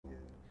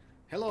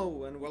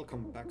Hello and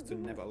welcome back to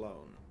Never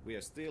Alone. We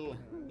are still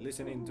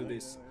listening to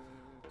this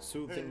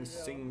soothing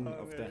singing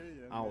of the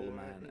owl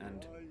man,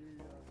 and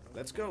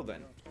let's go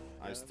then.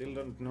 I still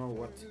don't know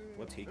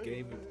what he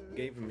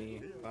gave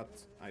me,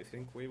 but I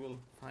think we will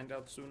find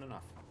out soon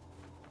enough.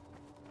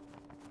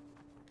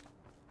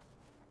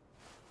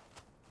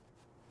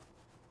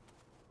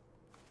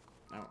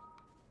 Now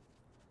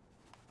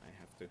I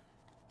have to.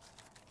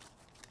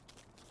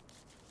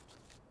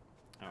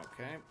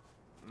 Okay,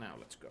 now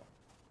let's go.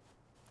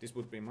 This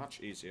would be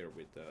much easier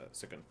with the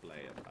second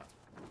player, but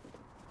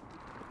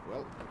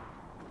well,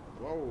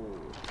 whoa,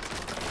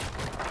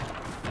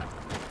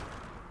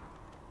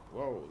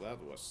 whoa,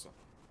 that was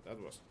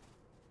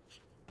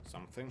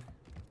something.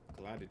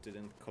 Glad it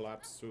didn't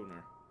collapse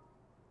sooner.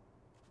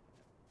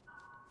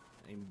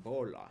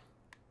 Ebola.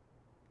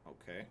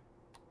 Okay,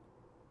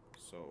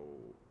 so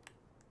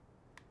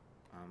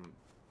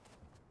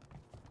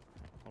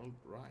hold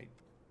right.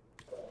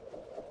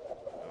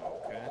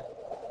 Okay.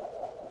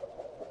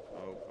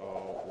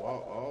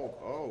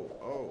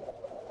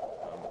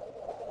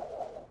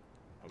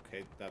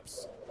 Okay,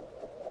 that's...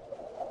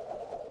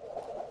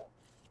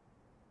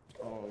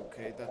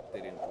 Okay, that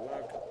didn't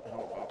work. How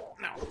about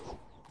now?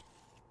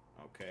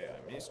 Okay,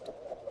 I missed.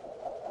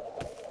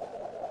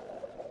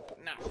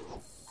 Now.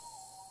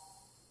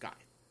 Got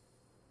it.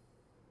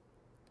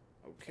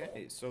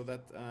 Okay, so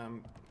that,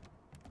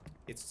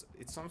 it's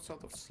some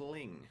sort of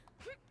sling,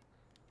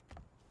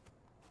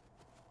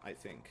 I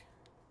think.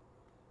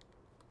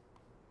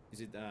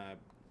 Is it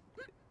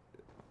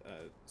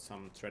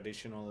some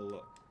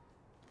traditional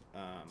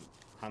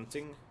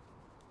hunting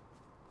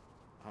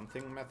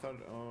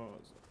method or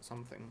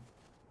something?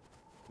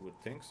 I would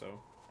think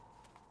so.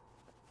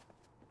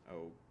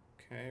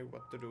 Okay,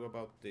 what to do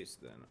about this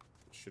then?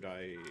 Should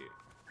I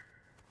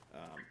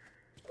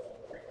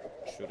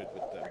shoot it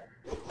with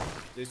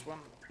this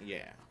one?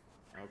 Yeah.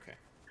 Okay.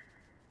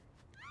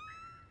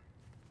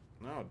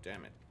 No,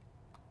 damn it.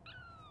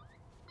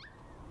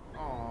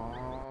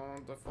 Oh,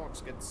 the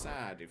fox gets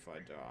sad if I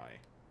die.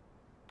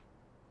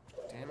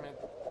 Damn it.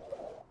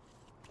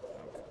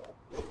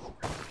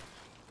 Okay.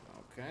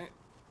 Okay,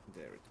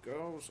 there it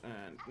goes,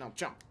 and now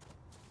jump.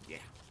 Yeah.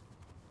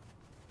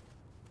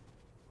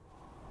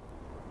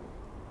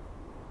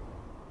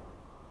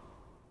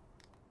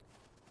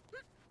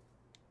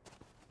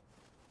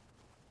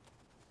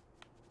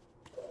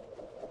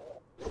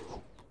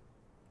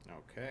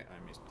 Okay,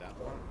 I missed that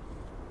one.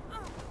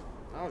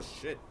 Oh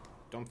shit.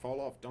 Don't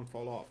fall off, don't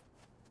fall off.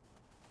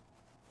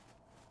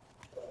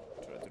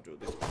 Try to do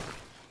this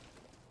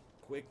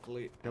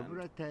quickly.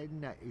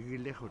 Tabratana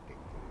iglehote.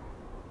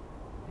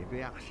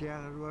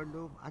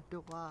 Ibeaxiarwalum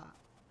atoka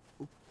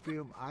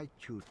upium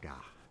achuta.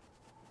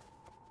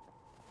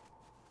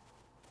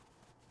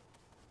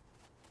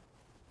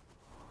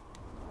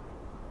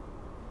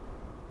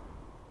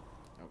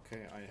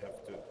 Okay, I have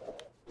to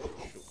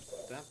shoot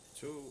that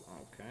too.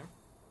 Okay.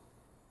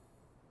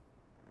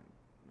 And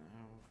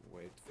now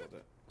wait for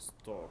the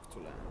stalk to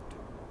land.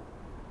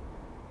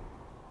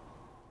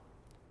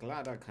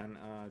 Glad I can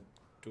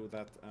do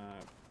that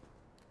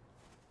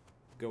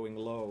going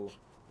low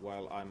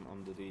while I'm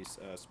under these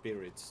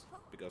spirits,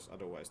 because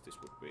otherwise this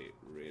would be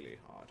really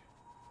hard.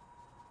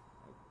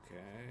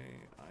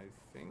 Okay, I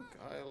think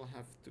I'll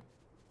have to...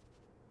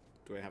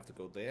 Do I have to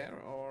go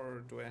there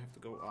or do I have to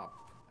go up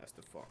as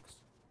the fox?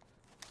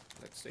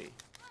 Let's see.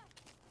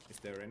 Is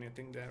there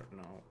anything there?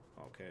 No.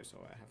 Okay, so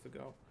I have to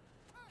go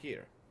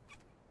here.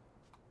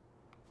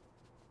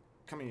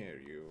 Come here,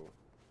 you.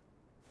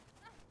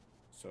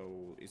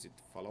 So, is it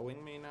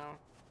following me now?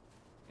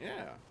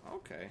 Yeah,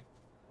 okay.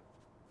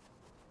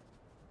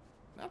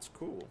 That's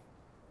cool.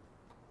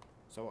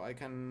 So I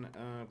can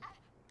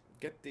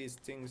get these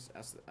things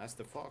as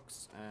the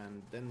fox,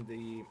 and then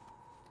the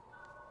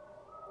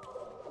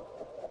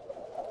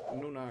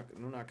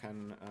Nuna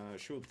can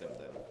shoot them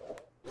then.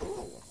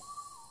 Cool.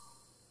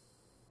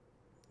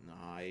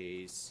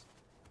 Nice.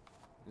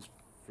 It's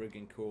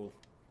freaking cool.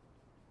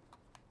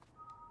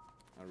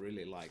 I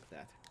really like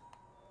that.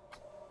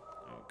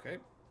 Okay,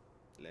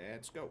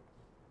 let's go.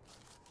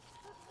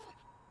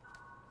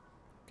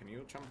 Can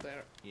you jump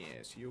there?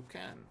 Yes, you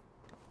can.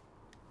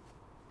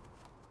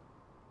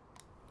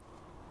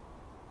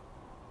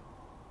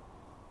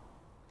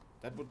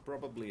 That would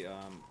probably,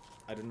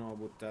 I don't know,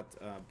 would that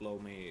blow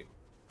me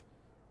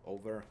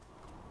over?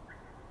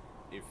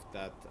 If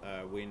that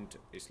wind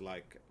is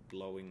like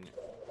blowing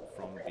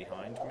from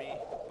behind me,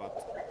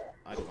 but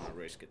I don't want to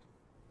risk it.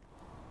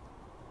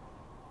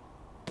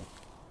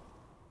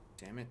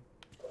 Damn it.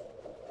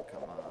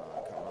 Come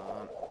on, come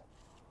on.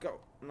 Go!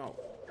 No.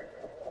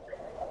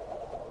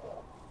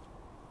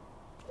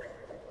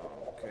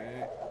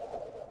 Okay.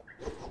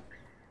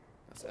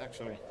 That's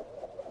actually...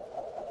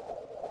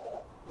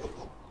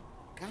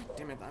 God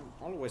damn it, I'm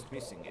always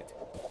missing it.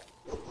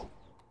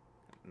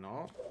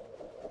 No.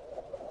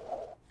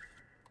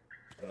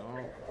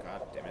 No,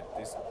 god damn it,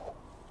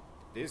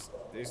 this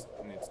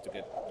needs to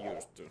get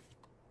used to.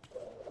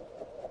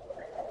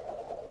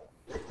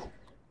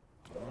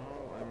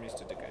 No, I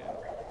missed it again.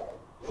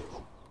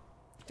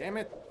 Damn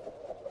it!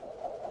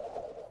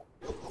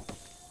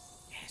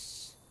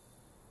 Yes!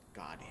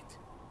 Got it.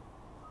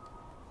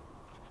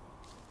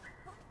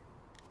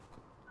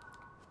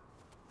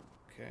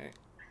 Okay.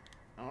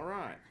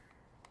 Alright.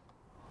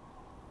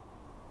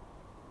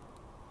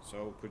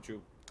 So could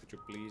you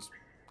please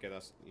get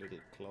us a little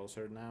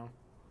closer now?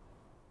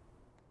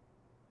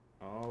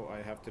 Oh,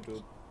 I have to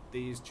do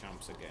these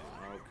jumps again.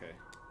 Okay.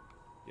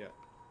 Yeah.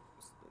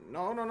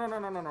 No.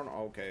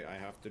 Okay, I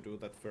have to do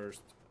that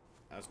first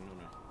as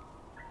Nuna.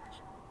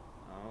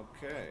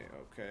 Okay.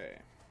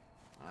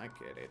 I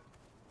get it.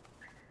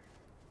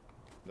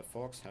 The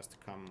fox has to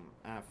come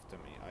after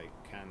me. I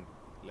can't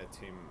let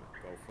him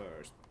go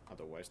first,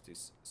 otherwise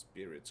these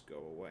spirits go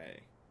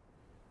away.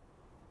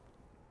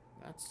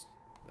 That's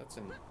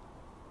a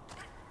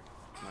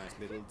nice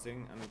little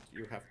thing, and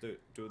you have to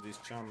do these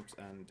jumps,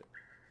 and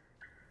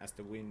as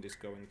the wind is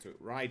going to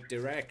right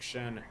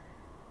direction.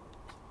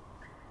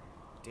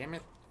 Damn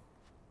it.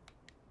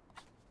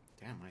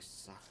 Damn, I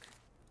suck.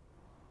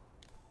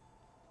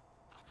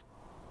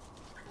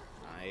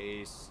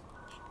 Nice.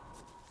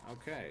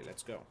 Okay,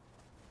 let's go.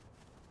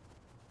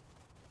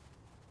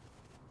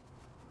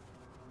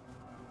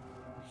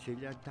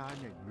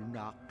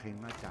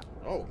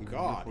 Oh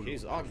god,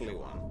 he's ugly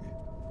one.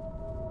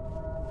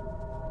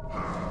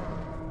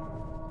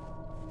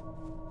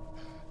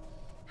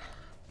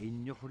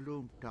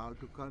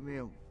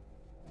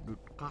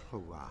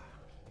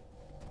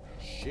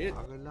 Shit.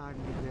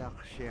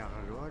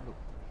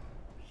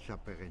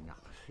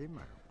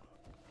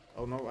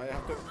 Oh no,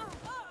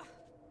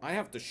 I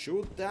have to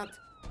shoot that?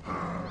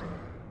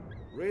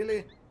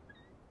 Really?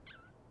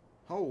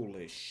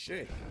 Holy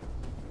shit.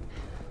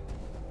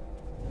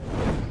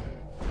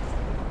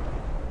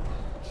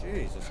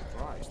 Jesus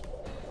Christ.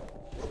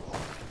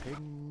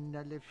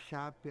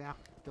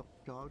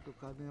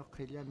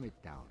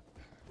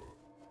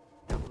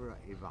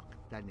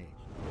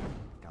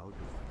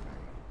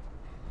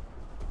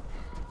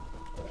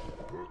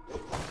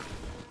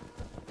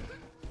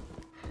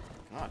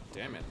 God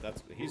damn it,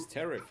 he's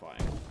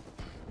terrifying.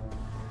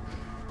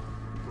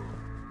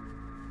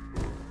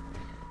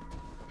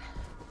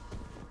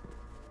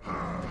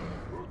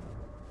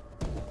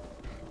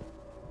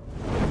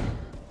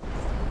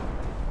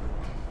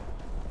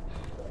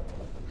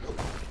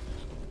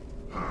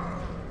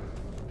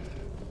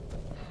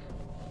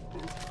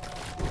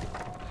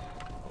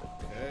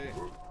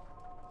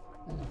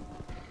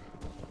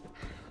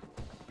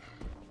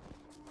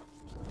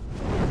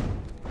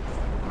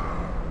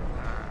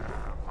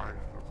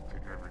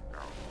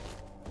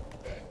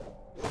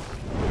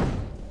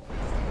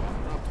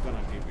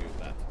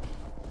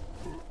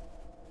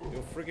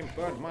 Freaking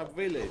burned my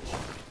village.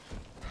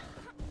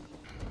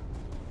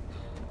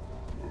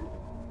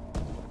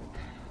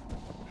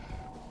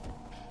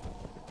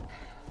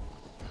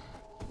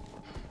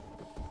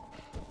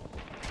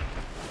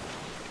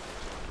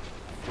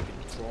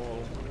 Freaking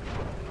troll.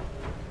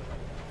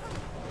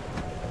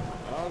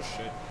 Oh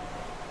shit.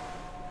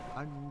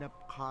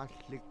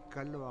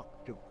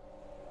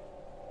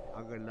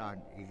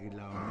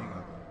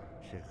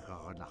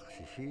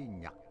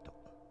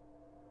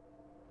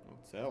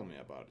 Don't tell me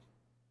about it.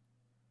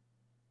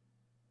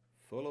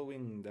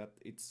 Following that,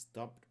 it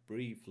stopped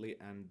briefly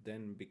and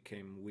then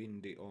became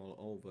windy all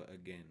over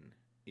again.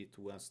 It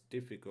was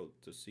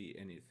difficult to see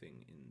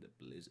anything in the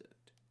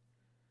blizzard.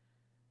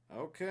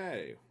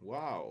 Okay,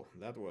 wow,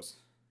 that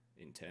was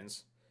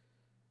intense.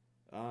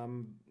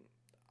 I'm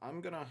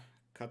gonna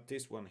cut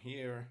this one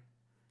here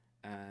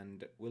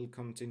and we'll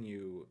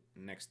continue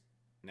next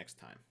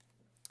time.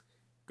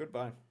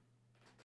 Goodbye.